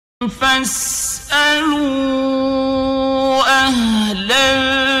فاسألوا أهل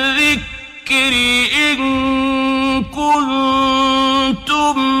الذكر إن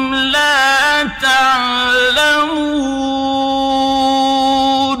كنتم لا تعلمون.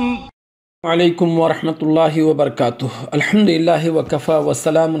 علیکم ورحمۃ اللہ وبرکاتہ. الحمدللہ وکفا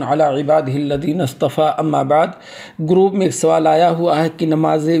وسلام علی عبادہ الذین اصطفیٰ. اما بعد. گروپ میں ایک سوال آیا ہوا ہے کہ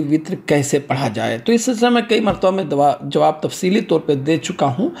نماز وتر کیسے پڑھا جائے، تو اس سلسلے میں کئی مرتبہ میں جواب تفصیلی طور پہ دے چکا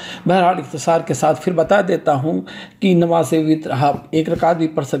ہوں. بہرحال اختصار کے ساتھ پھر بتا دیتا ہوں کہ نماز وتر آپ 1 رکعت بھی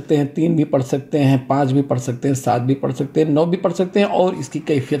پڑھ سکتے ہیں، 3 بھی پڑھ سکتے ہیں، 5 بھی پڑھ سکتے ہیں، 7 بھی پڑھ سکتے ہیں، 9 بھی پڑھ سکتے ہیں، اور اس کی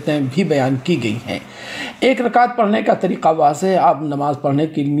کیفیتیں بھی بیان کی گئی ہیں. 1 رکعت پڑھنے کا طریقہ واضح ہے. آپ نماز پڑھنے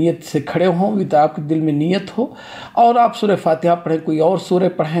کی نیت سے کھڑے ہوں، آپ کے دل میں نیت ہو، اور آپ سورہ فاتحہ پڑھیں، کوئی اور سورہ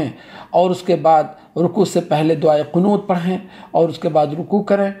پڑھیں، اور اس کے بعد رکوع سے پہلے دعائے قنوت پڑھیں، اور اس کے بعد رکوع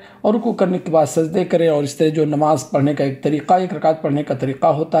کریں، اور رکوع کرنے کے بعد سجدے کریں. اور اس طرح جو نماز پڑھنے کا ایک طریقہ، 1 رکعت پڑھنے کا طریقہ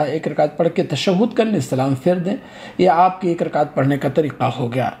ہوتا ہے. 1 رکعت پڑھ کے تشہد کر لیں، سلام پھیر دیں. یہ آپ کی 1 رکعت پڑھنے کا طریقہ ہو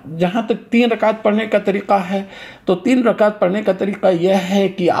گیا. جہاں تک 3 رکعت پڑھنے کا طریقہ ہے، تو 3 رکعت پڑھنے کا طریقہ یہ ہے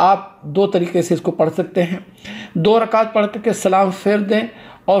کہ آپ 2 طریقے سے اس کو پڑھ سکتے ہیں. 2 رکعت پڑھ کے سلام پھیر دیں،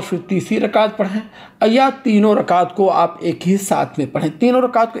 اور پھر تیسری رکعت پڑھیں، یا تینوں رکعت کو آپ ایک ہی ساتھ میں پڑھیں. تینوں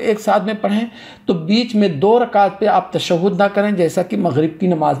رکعت کو ایک ساتھ میں پڑھیں تو بیچ میں 2 رکعت پہ آپ تشہد نہ کریں، جیسا کہ مغرب کی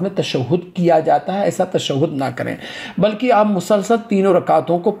نماز میں تشہد کیا جاتا ہے، ایسا تشہد نہ کریں، بلکہ آپ مسلسل تینوں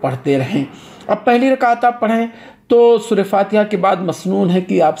رکعتوں کو پڑھتے رہیں. اب پہلی رکعت آپ پڑھیں تو سورہ فاتحہ کے بعد مسنون ہے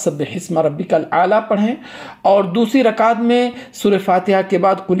کہ آپ سبح اسم ربک الاعلی پڑھیں، اور دوسری رکعت میں سورہ فاتحہ کے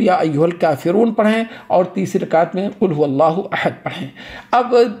بعد قل یا ایھا الکافرون پڑھیں، اور تیسری رکعت میں قل هو اللہ احد پڑھیں. اب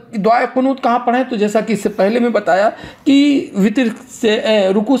دعائے قنوت کہاں پڑھیں؟ تو جیسا کہ اس سے پہلے میں بتایا کہ وتر سے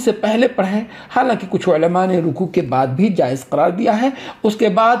رکوع سے پہلے پڑھیں، حالانکہ کچھ علماء نے رکوع کے بعد بھی جائز قرار دیا ہے. اس کے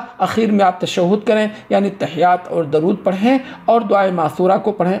بعد آخر میں آپ تشہد کریں، یعنی تحیات اور درود پڑھیں، اور دعائے معثورہ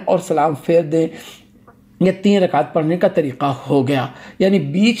کو پڑھیں اور سلام پھیر دیں. یہ 3 رکعت پڑھنے کا طریقہ ہو گیا. یعنی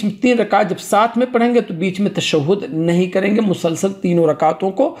بیچ میں 3 رکعت جب ساتھ میں پڑھیں گے تو بیچ میں تشہد نہیں کریں گے، مسلسل تینوں رکعتوں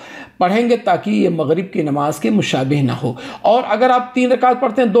کو پڑھیں گے تاکہ یہ مغرب کی نماز کے مشابہ نہ ہو. اور اگر آپ 3 رکعت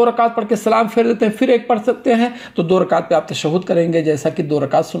پڑھتے ہیں، 2 رکعت پڑھ کے سلام پھیر دیتے ہیں، پھر 1 پڑھ سکتے ہیں، تو 2 رکعت پہ آپ تشہد کریں گے، جیسا کہ 2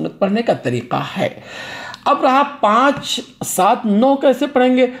 رکعت سنت پڑھنے کا طریقہ ہے. اب رہا 5 7 9 کیسے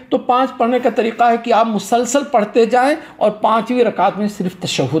پڑھیں گے؟ تو 5 پڑھنے کا طریقہ ہے کہ آپ مسلسل پڑھتے جائیں اور 5ویں رکعت میں صرف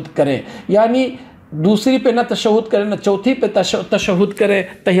تشہد کریں. یعنی دوسری پہ نہ تشہد کریں، نہ چوتھی پہ تشہد کریں،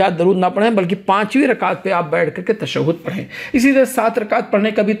 تحیات درود نہ پڑھیں، بلکہ 5ویں رکعت پہ آپ بیٹھ کر کے تشہد پڑھیں. اسی طرح 7 رکعت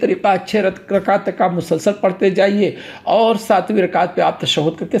پڑھنے کا بھی طریقہ، 6 رکعت تک آپ مسلسل پڑھتے جائیے، اور 7ویں رکعت پہ آپ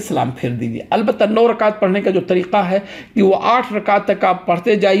تشہد کر کے سلام پھیر دیجیے. البتہ 9 رکعت پڑھنے کا جو طریقہ ہے کہ وہ 8 رکعت تک آپ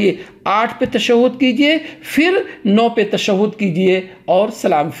پڑھتے جائیے، 8 پہ تشہد کیجیے، پھر 9 پہ تشہد کیجیے اور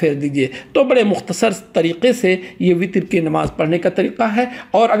سلام پھیر دیجیے. تو بڑے مختصر طریقے سے یہ وتر کی نماز پڑھنے کا طریقہ ہے.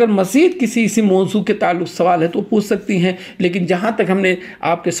 اور اگر مزید کسی اسی موضوع کے تعلق سوال ہے تو پوچھ سکتی ہیں، لیکن جہاں تک ہم نے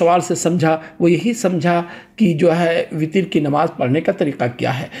آپ کے سوال سے سمجھا وہ یہی سمجھا کہ جو ہے وتر کی نماز پڑھنے کا طریقہ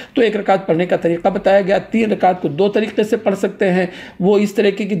کیا ہے. تو 1 رکعت پڑھنے کا طریقہ بتایا گیا. 3 رکعت کو 2 طریقے سے پڑھ سکتے ہیں، وہ اس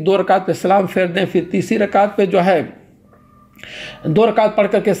طریقے کی 2 رکعت پہ سلام پھیر دیں، پھر تیسری رکعت پہ جو ہے 2 رکعت پڑھ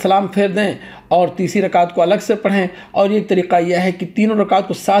کر کے سلام پھیر دیں، اور تیسری رکعت کو الگ سے پڑھیں. اور ایک طریقہ یہ ہے کہ تینوں رکعت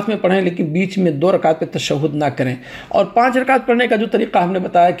کو ساتھ میں پڑھیں، لیکن بیچ میں 2 رکعت پہ تشہد نہ کریں. اور 5 رکعت پڑھنے کا جو طریقہ ہم نے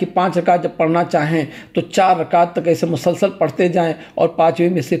بتایا کہ 5 رکعت جب پڑھنا چاہیں تو 4 رکعت تک ایسے مسلسل پڑھتے جائیں، اور 5ویں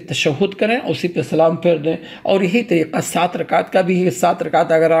میں صرف تشہد کریں، اسی پہ سلام پھیر دیں. اور یہی طریقہ 7 رکعت کا بھی ہے. 7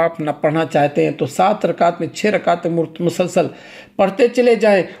 رکعت اگر آپ نہ پڑھنا چاہتے ہیں تو 7 رکعت میں 6 رکعت مسلسل پڑھتے چلے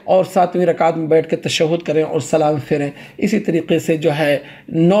جائیں، اور 7ویں رکعت میں بیٹھ کے تشہد کریں اور سلام پھیریں. اسی طریقے سے جو ہے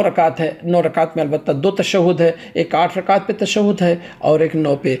 9 رکعت ہے. 9 رکعت میں البتہ 2 تشہد ہے، ایک 8 رکعت پہ تشہد ہے اور ایک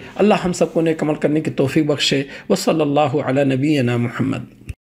 9 پہ. اللہ ہم سب کو نیک عمل کرنے کی توفیق بخشے. وصلی اللہ علی نبینا محمد.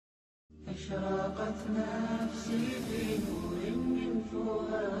 أشرقت نفسي بنور من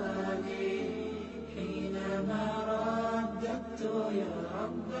فؤادي حينما رددت يا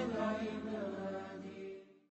رب العباد.